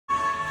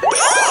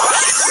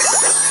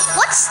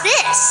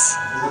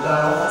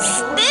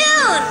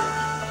Spoon.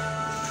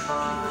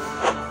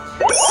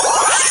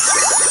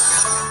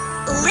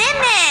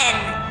 Lemon.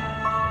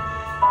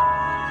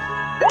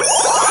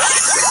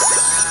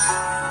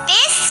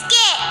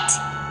 Biscuit.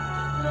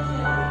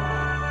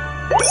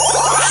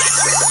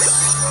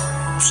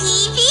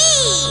 TV.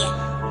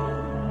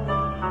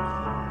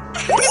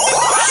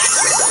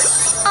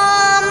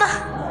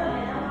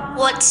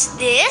 What's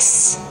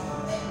this?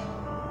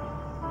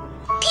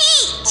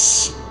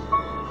 Peach.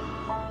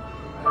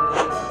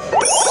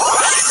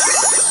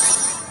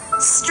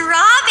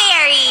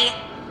 Strawberry.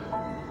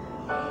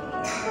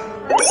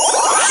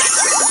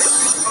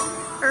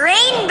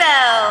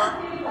 Rainbow.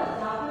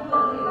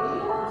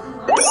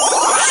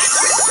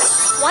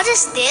 What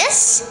is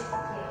this?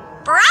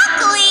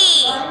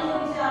 Broccoli.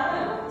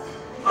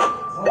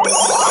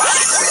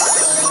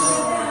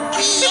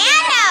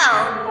 Piano.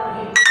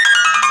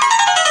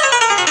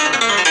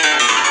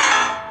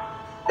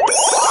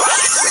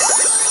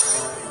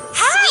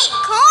 Sweet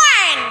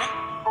corn.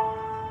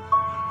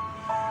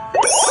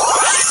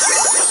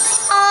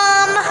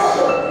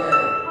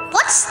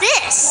 What's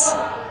this?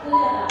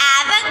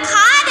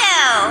 Avocado.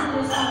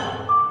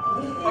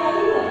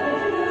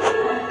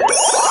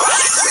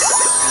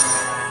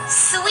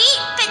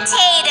 Sweet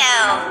potato.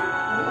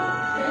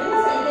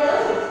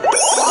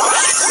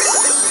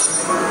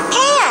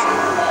 Pan.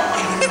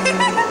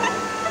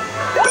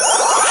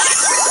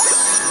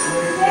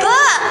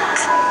 Book.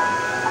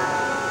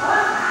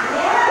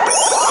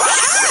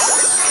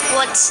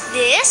 What's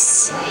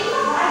this?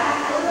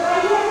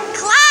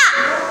 Clock.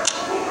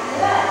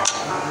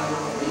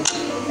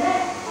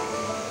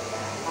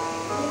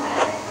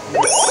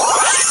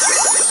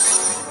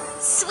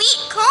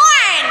 Sweet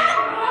corn.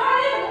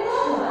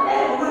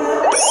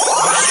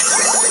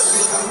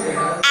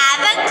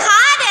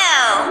 Avocado.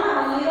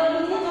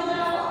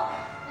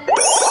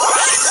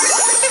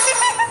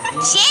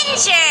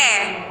 Ginger.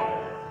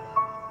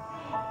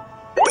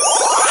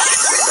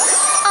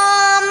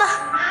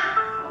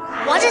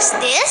 What is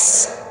this?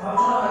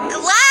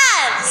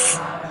 Gloves.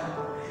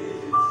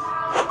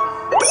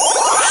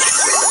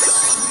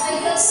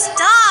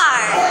 Star.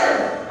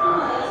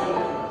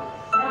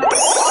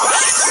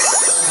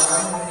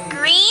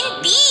 Green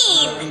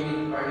bean.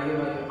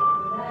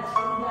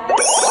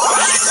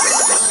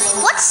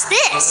 What's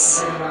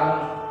this?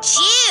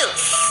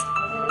 Juice.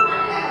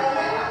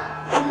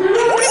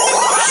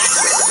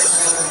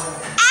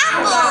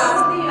 Apple.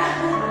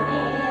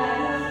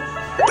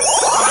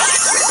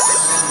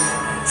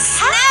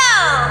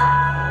 Snow.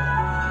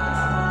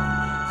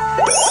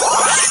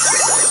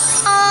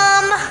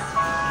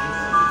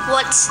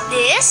 What's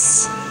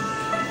this?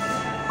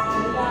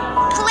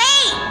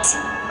 Plate.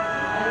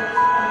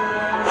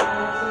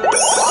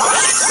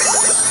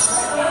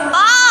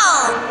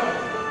 Ball.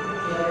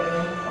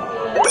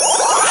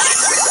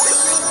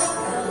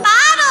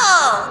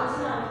 Bottle.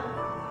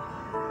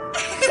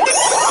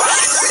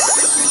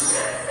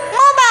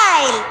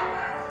 Mobile.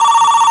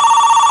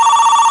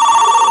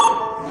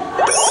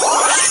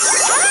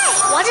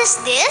 What is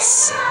this?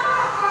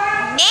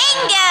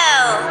 Mango.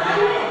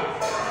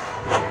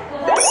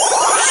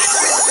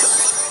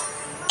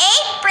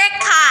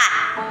 Apricot.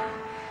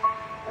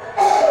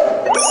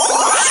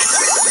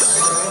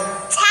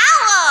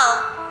 Towel.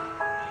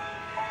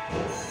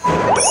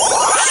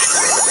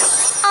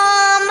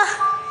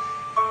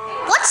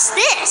 What's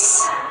this?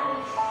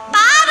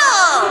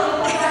 Bottle.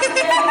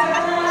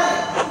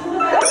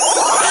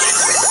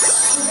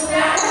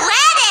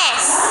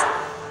 Lettuce.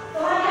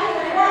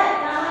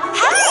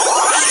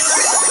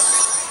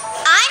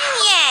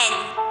 Onion.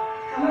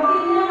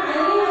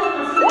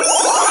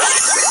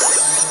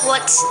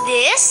 What's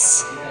this?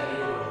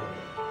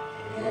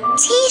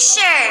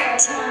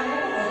 T-shirt.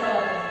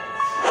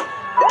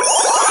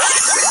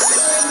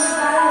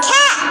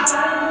 Cat.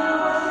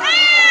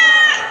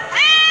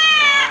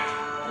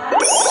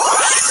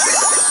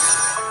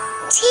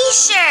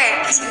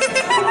 T-shirt.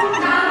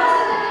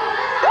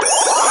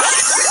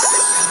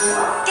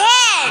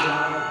 Bed.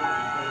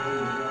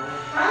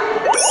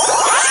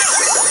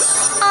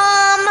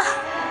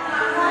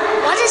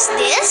 What is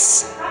this?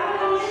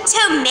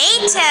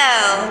 Tomato.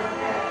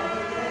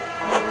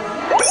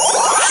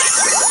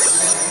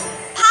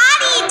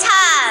 Potty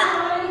tub.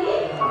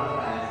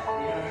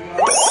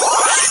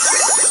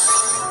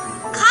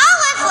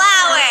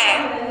 Cauliflower.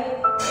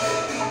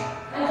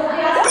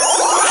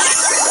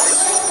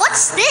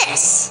 What's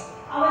this?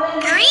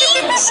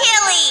 Green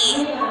chili.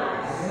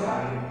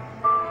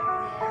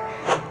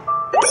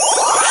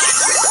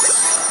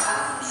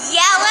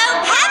 Yellow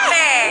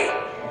pepper.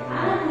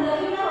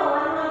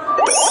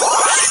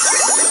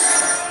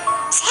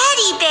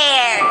 Teddy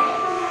bear.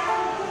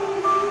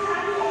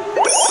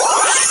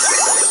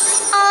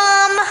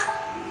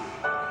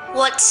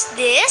 What's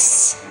this?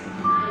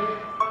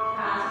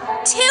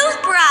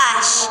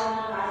 Toothbrush.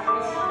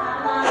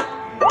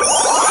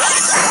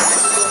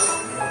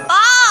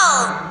 Ball.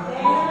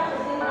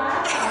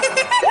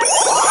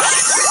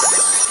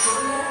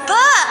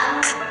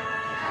 Book.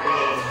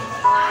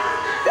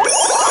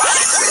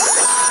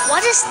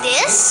 What is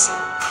this?